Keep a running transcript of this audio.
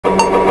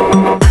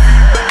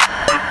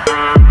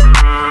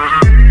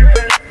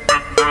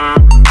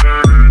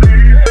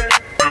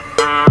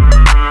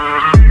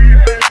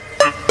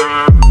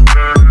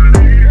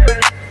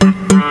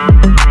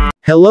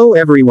Hello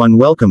everyone,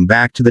 welcome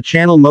back to the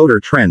channel Motor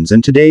Trends,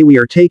 and today we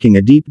are taking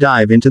a deep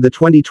dive into the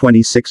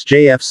 2026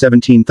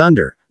 JF-17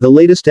 Thunder, the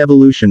latest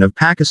evolution of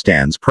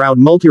Pakistan's proud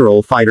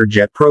multirole fighter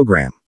jet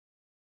program.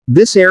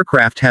 This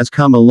aircraft has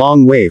come a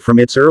long way from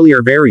its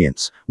earlier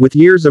variants, with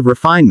years of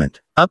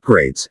refinement,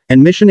 upgrades,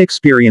 and mission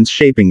experience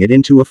shaping it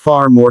into a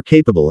far more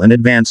capable and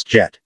advanced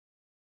jet.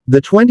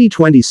 The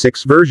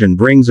 2026 version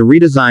brings a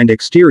redesigned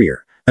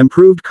exterior,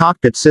 improved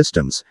cockpit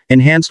systems,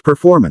 enhanced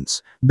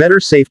performance, better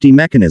safety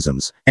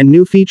mechanisms, and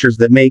new features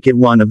that make it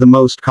one of the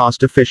most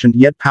cost-efficient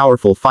yet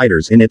powerful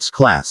fighters in its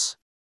class.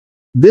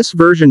 This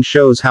version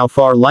shows how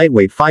far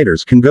lightweight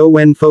fighters can go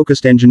when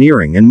focused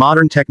engineering and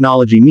modern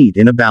technology meet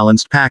in a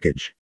balanced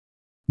package.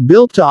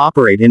 Built to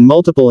operate in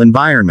multiple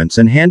environments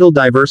and handle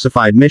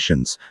diversified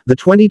missions, the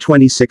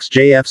 2026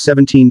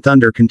 JF-17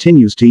 Thunder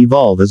continues to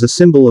evolve as a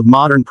symbol of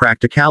modern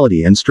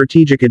practicality and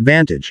strategic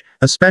advantage,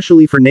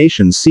 especially for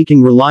nations seeking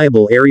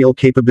reliable aerial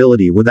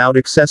capability without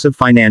excessive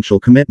financial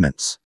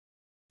commitments.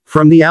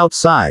 From the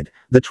outside,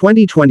 the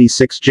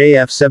 2026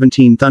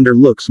 JF-17 Thunder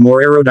looks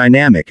more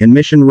aerodynamic and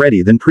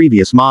mission-ready than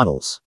previous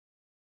models.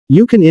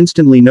 You can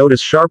instantly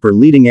notice sharper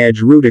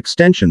leading-edge root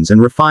extensions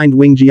and refined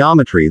wing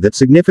geometry that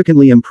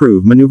significantly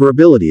improve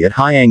maneuverability at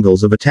high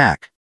angles of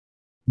attack.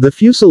 The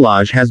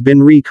fuselage has been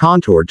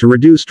recontoured to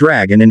reduce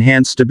drag and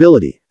enhance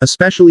stability,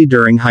 especially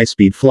during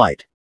high-speed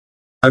flight.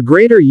 A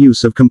greater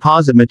use of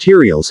composite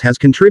materials has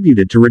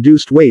contributed to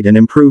reduced weight and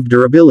improved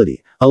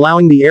durability,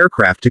 allowing the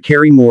aircraft to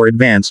carry more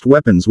advanced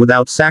weapons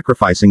without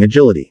sacrificing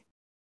agility.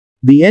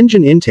 The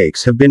engine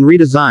intakes have been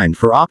redesigned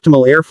for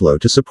optimal airflow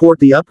to support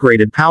the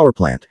upgraded power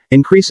plant,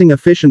 increasing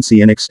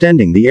efficiency and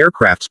extending the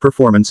aircraft's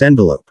performance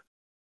envelope.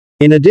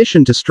 In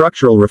addition to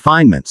structural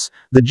refinements,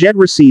 the jet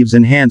receives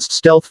enhanced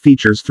stealth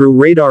features through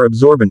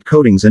radar-absorbent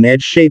coatings and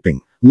edge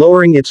shaping,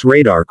 lowering its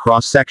radar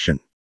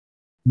cross-section.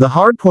 The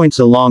hardpoints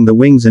along the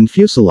wings and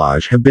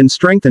fuselage have been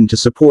strengthened to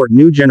support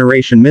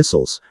new-generation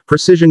missiles,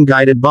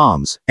 precision-guided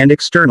bombs, and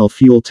external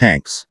fuel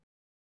tanks.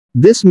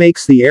 This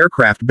makes the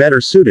aircraft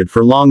better suited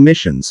for long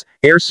missions,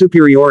 air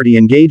superiority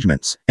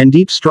engagements, and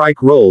deep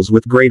strike roles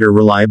with greater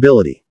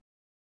reliability.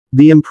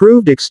 The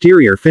improved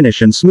exterior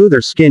finish and smoother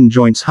skin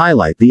joints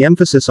highlight the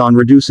emphasis on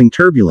reducing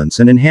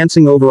turbulence and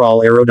enhancing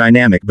overall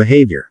aerodynamic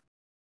behavior.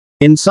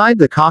 Inside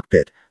the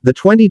cockpit, the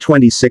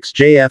 2026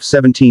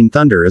 JF-17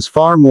 Thunder is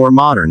far more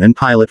modern and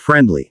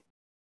pilot-friendly.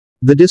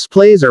 The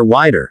displays are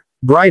wider,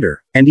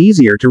 brighter, and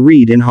easier to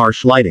read in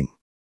harsh lighting.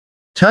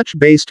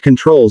 Touch-based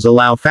controls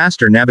allow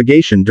faster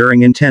navigation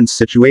during intense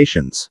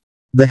situations.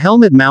 The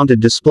helmet-mounted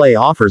display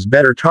offers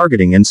better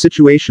targeting and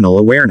situational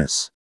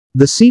awareness.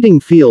 The seating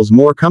feels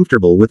more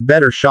comfortable with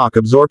better shock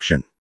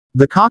absorption.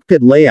 The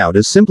cockpit layout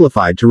is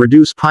simplified to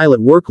reduce pilot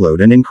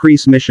workload and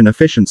increase mission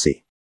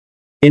efficiency.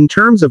 In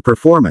terms of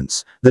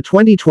performance, the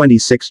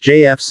 2026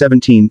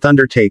 JF-17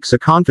 Thunder takes a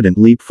confident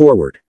leap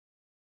forward.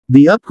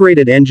 The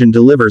upgraded engine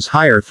delivers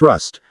higher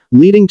thrust,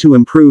 leading to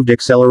improved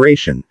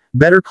acceleration,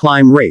 better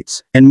climb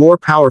rates, and more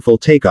powerful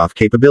takeoff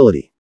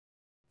capability.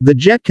 The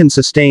jet can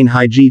sustain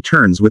high G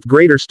turns with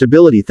greater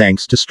stability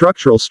thanks to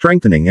structural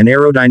strengthening and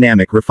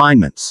aerodynamic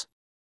refinements.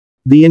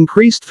 The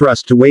increased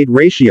thrust-to-weight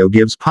ratio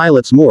gives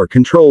pilots more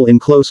control in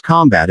close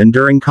combat and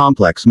during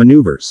complex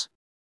maneuvers.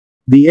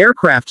 The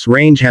aircraft's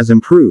range has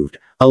improved,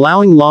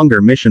 allowing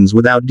longer missions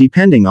without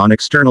depending on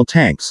external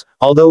tanks,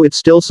 although it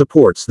still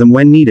supports them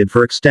when needed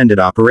for extended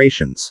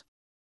operations.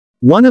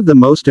 One of the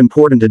most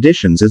important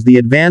additions is the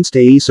advanced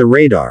AESA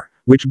radar,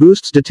 which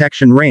boosts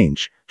detection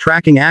range,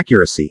 tracking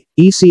accuracy,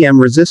 ECM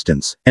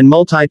resistance, and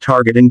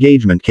multi-target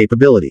engagement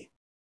capability.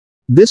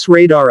 This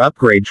radar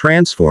upgrade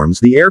transforms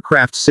the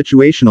aircraft's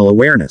situational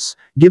awareness,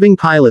 giving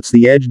pilots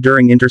the edge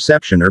during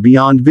interception or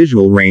beyond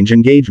visual range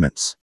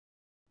engagements.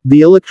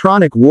 The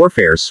electronic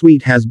warfare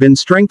suite has been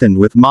strengthened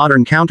with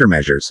modern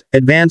countermeasures,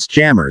 advanced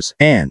jammers,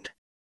 and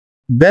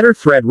better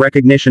threat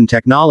recognition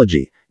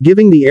technology,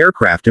 giving the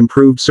aircraft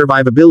improved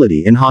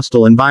survivability in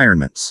hostile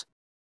environments.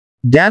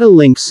 Data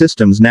link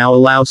systems now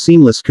allow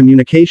seamless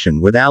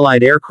communication with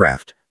allied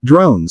aircraft,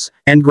 drones,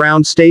 and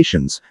ground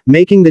stations,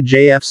 making the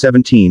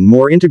JF-17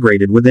 more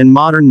integrated within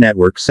modern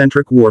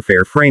network-centric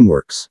warfare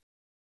frameworks.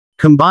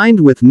 Combined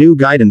with new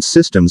guidance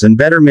systems and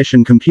better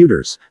mission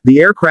computers, the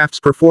aircraft's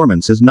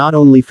performance is not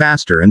only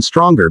faster and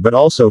stronger but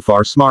also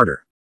far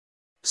smarter.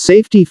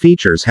 Safety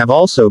features have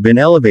also been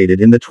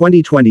elevated in the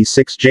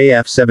 2026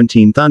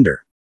 JF-17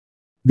 Thunder.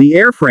 The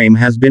airframe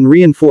has been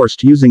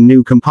reinforced using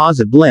new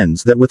composite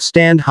blends that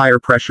withstand higher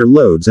pressure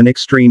loads and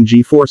extreme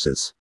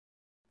G-forces.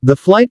 The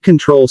flight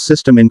control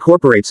system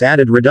incorporates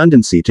added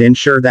redundancy to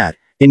ensure that,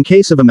 in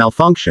case of a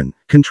malfunction,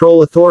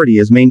 control authority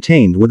is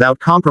maintained without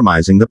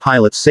compromising the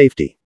pilot's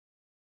safety.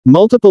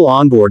 Multiple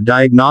onboard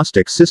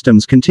diagnostic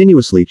systems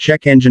continuously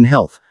check engine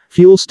health,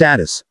 fuel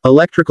status,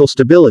 electrical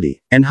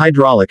stability, and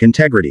hydraulic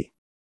integrity.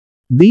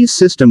 These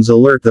systems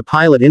alert the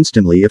pilot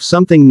instantly if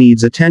something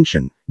needs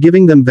attention,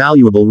 giving them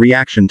valuable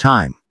reaction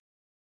time.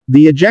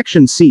 The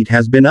ejection seat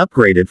has been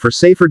upgraded for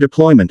safer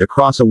deployment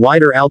across a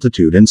wider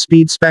altitude and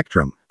speed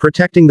spectrum,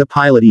 protecting the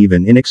pilot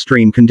even in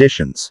extreme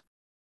conditions.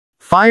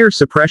 Fire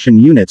suppression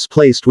units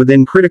placed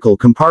within critical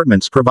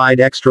compartments provide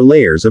extra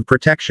layers of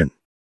protection.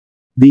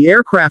 The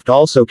aircraft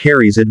also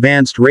carries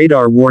advanced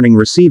radar warning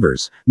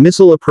receivers,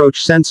 missile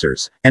approach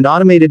sensors, and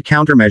automated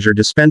countermeasure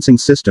dispensing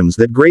systems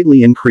that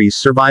greatly increase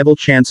survival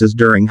chances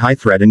during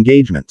high-threat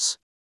engagements.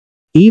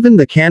 Even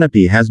the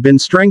canopy has been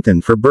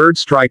strengthened for bird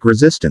strike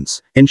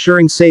resistance,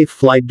 ensuring safe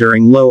flight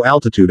during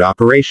low-altitude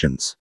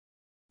operations.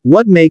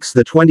 What makes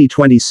the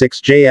 2026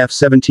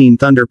 JF-17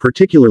 Thunder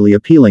particularly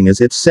appealing is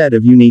its set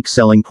of unique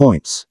selling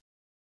points.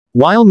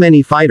 While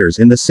many fighters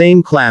in the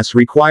same class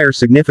require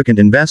significant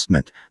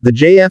investment, the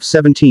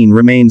JF-17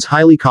 remains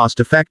highly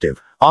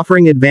cost-effective,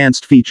 offering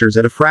advanced features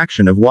at a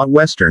fraction of what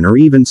Western or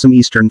even some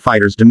Eastern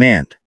fighters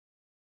demand.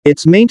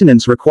 Its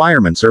maintenance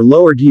requirements are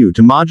lower due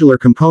to modular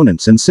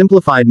components and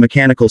simplified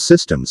mechanical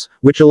systems,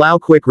 which allow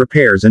quick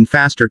repairs and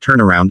faster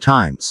turnaround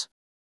times.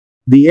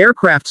 The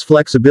aircraft's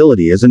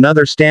flexibility is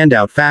another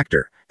standout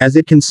factor, as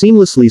it can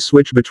seamlessly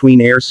switch between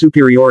air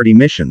superiority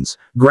missions,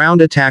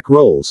 ground attack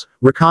roles,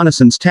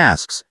 reconnaissance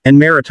tasks, and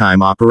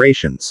maritime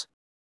operations.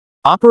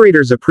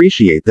 Operators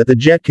appreciate that the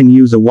jet can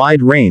use a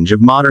wide range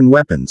of modern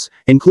weapons,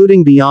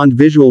 including beyond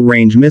visual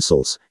range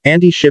missiles,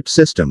 anti-ship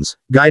systems,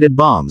 guided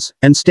bombs,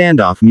 and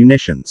standoff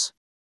munitions.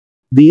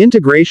 The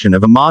integration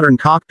of a modern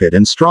cockpit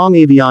and strong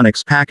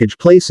avionics package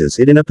places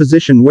it in a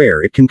position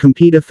where it can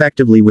compete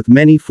effectively with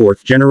many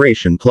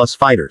fourth-generation plus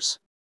fighters.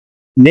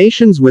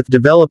 Nations with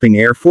developing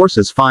air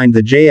forces find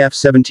the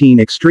JF-17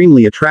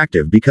 extremely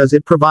attractive because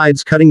it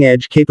provides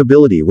cutting-edge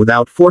capability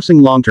without forcing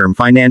long-term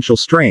financial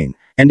strain,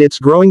 and its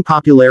growing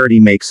popularity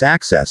makes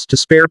access to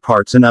spare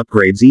parts and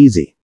upgrades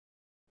easy.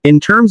 In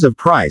terms of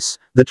price,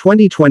 the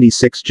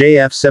 2026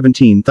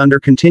 JF-17 Thunder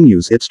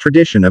continues its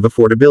tradition of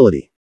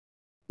affordability.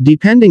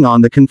 Depending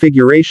on the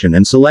configuration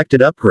and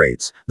selected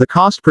upgrades, the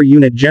cost per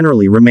unit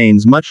generally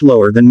remains much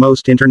lower than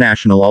most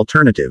international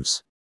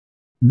alternatives.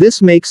 This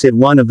makes it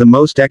one of the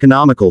most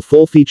economical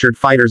full-featured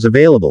fighters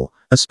available,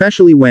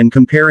 especially when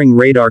comparing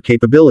radar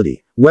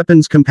capability,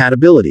 weapons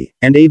compatibility,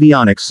 and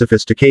avionics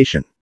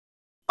sophistication.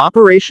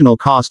 Operational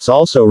costs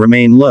also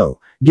remain low,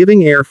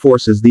 giving air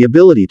forces the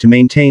ability to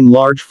maintain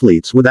large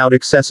fleets without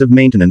excessive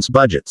maintenance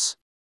budgets.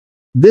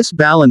 This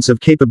balance of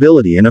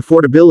capability and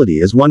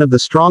affordability is one of the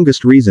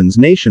strongest reasons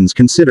nations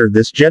consider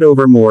this jet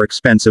over more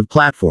expensive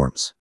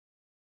platforms.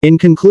 In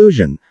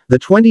conclusion, the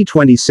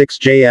 2026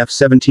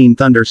 JF-17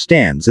 Thunder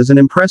stands as an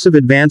impressive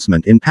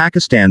advancement in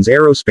Pakistan's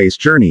aerospace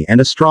journey and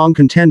a strong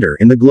contender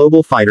in the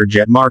global fighter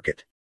jet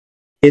market.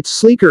 Its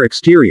sleeker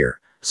exterior,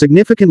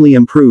 significantly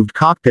improved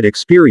cockpit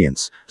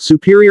experience,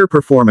 superior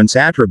performance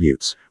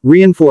attributes,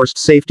 reinforced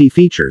safety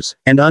features,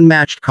 and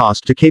unmatched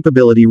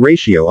cost-to-capability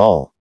ratio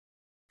all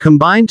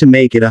combine to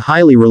make it a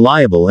highly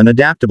reliable and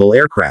adaptable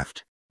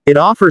aircraft. It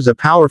offers a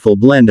powerful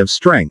blend of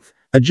strength,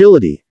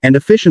 agility, and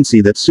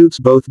efficiency that suits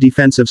both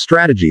defensive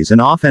strategies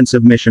and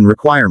offensive mission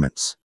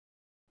requirements.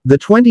 The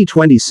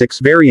 2026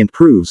 variant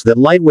proves that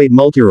lightweight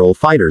multirole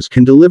fighters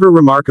can deliver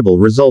remarkable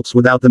results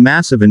without the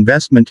massive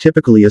investment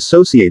typically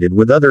associated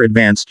with other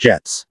advanced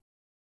jets.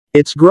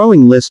 Its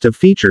growing list of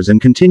features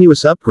and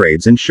continuous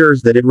upgrades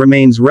ensures that it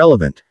remains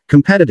relevant,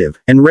 competitive,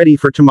 and ready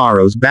for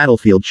tomorrow's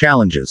battlefield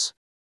challenges.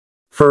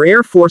 For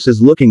air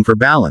forces looking for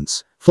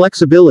balance,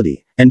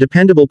 flexibility, and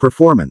dependable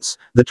performance,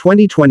 the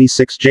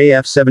 2026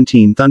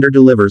 JF-17 Thunder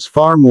delivers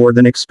far more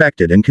than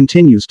expected and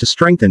continues to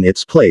strengthen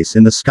its place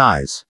in the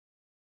skies.